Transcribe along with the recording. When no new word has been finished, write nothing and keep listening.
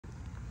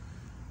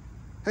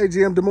Hey,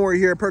 GM Demore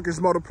here at Perkins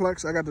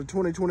Motorplex. I got the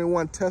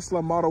 2021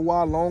 Tesla Model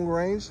Y long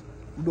range.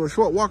 I'm doing a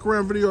short walk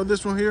around video of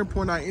this one here,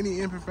 point out any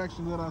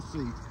imperfections that I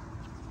see.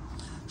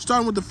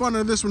 Starting with the front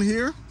of this one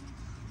here,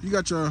 you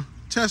got your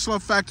Tesla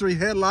factory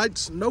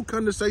headlights. No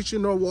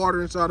condensation, no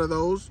water inside of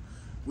those.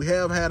 We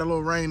have had a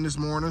little rain this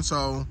morning,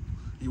 so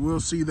you will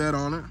see that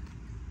on it.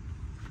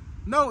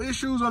 No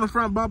issues on the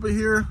front bumper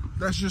here.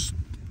 That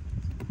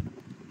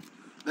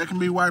can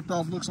be wiped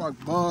off. Looks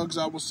like bugs,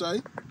 I would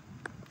say.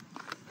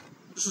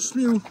 Just a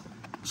few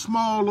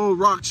small little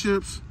rock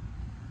chips.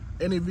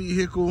 Any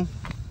vehicle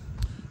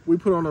we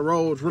put on the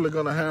road is really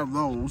gonna have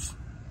those.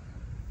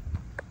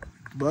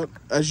 But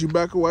as you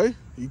back away,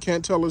 you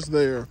can't tell it's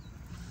there.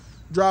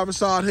 Driver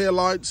side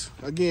headlights,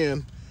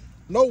 again,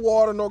 no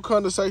water, no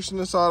condensation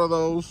inside of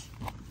those.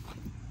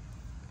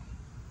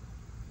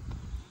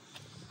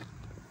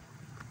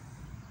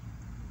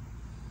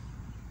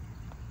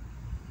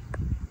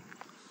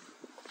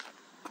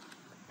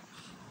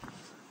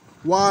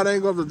 Wide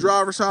angle of the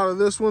driver's side of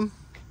this one.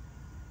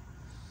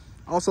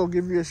 Also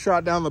give you a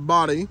shot down the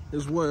body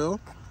as well.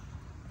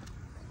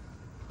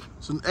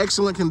 It's in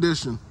excellent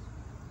condition.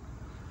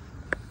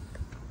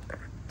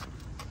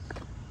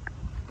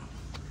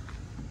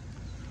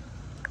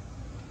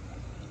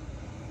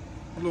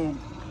 A little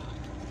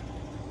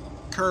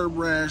curb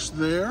rash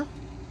there.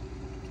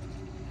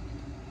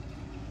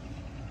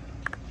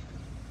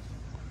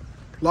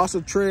 Lots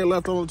of tread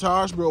left on the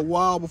tires. Be a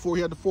while before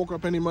he had to fork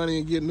up any money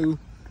and get new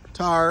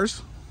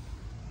tires.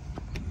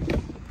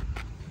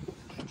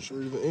 Show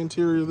you the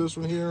interior of this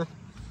one here.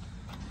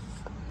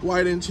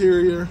 White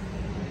interior.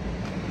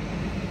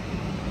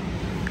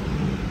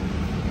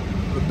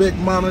 The big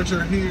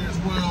monitor here as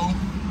well.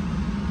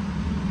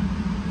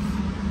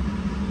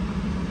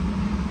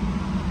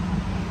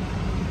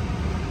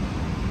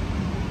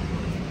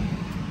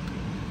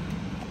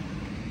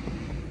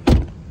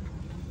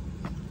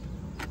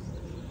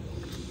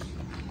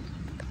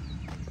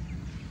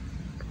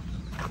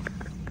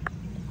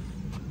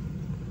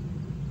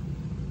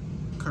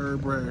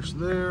 Curb rash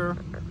there.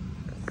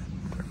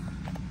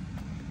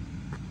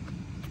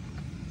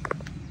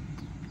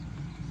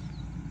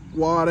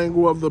 Wide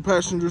angle of the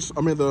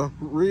the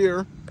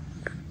rear.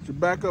 Your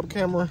backup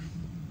camera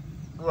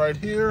right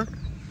here.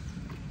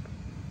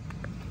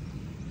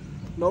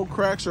 No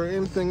cracks or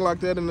anything like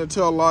that in the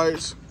tail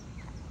lights.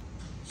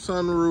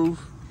 Sunroof.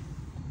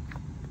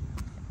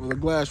 Well, the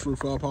glass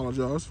roof, I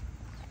apologize.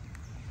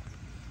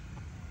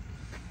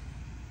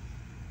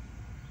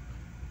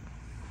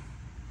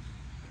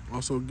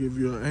 Also give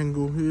you an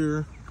angle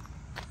here.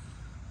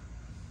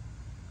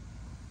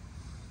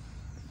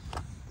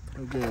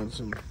 Again,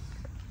 some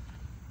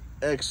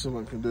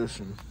excellent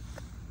condition.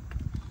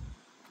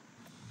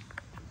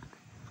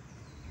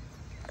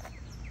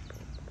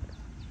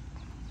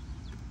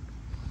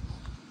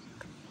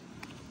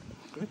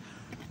 Okay.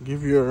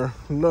 Give you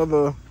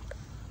another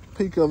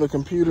peek of the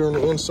computer on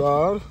the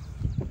inside.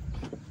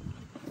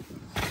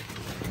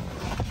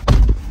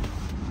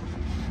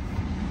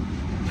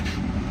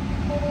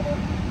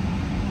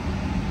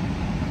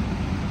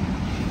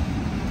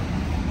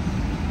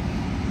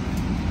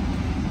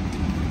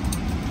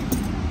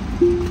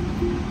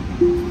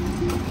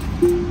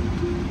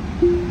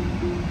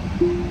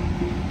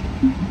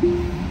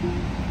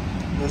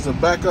 There's a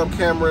backup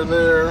camera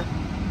there.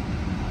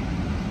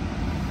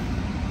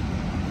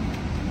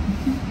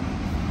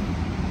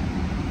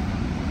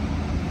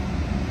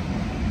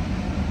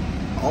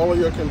 All of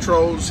your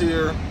controls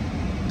here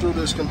through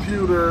this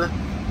computer.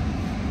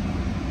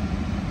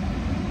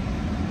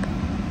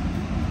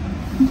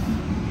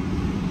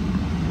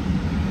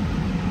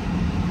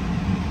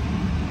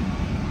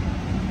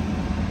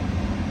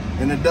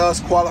 And it does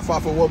qualify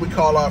for what we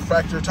call our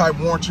factory type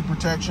warranty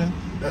protection.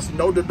 That's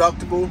no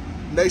deductible,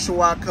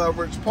 nationwide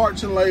coverage,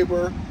 parts and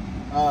labor,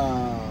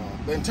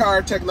 the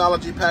entire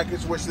technology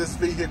package, which this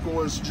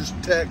vehicle is just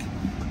tech.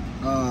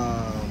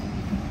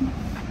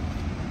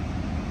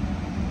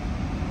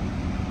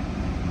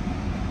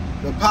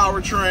 The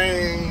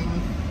powertrain,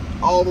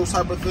 all those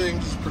type of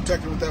things is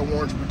protected with that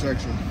warranty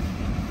protection.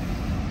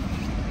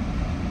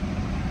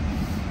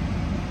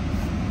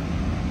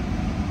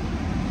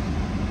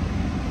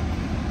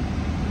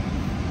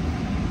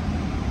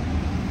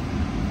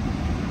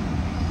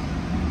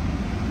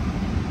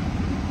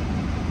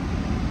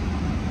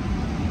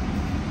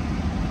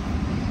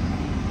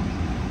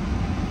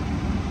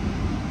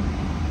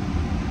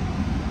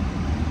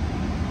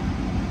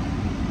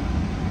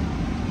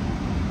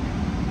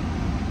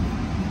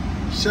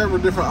 Several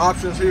different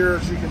options here,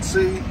 as you can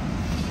see.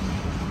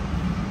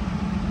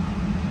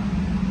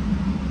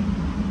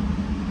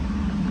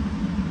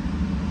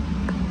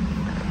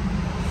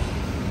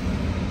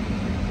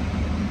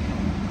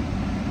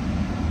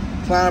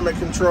 Climate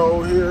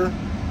control here,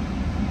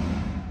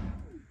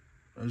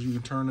 as you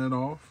can turn that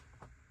off.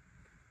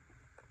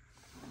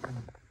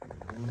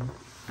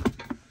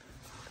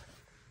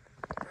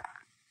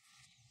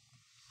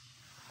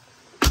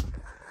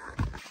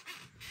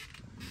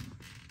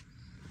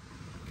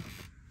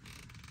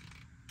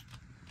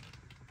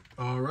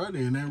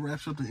 Alrighty, and there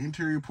wraps up the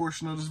interior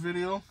portion of this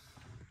video.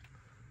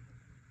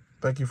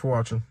 Thank you for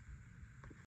watching.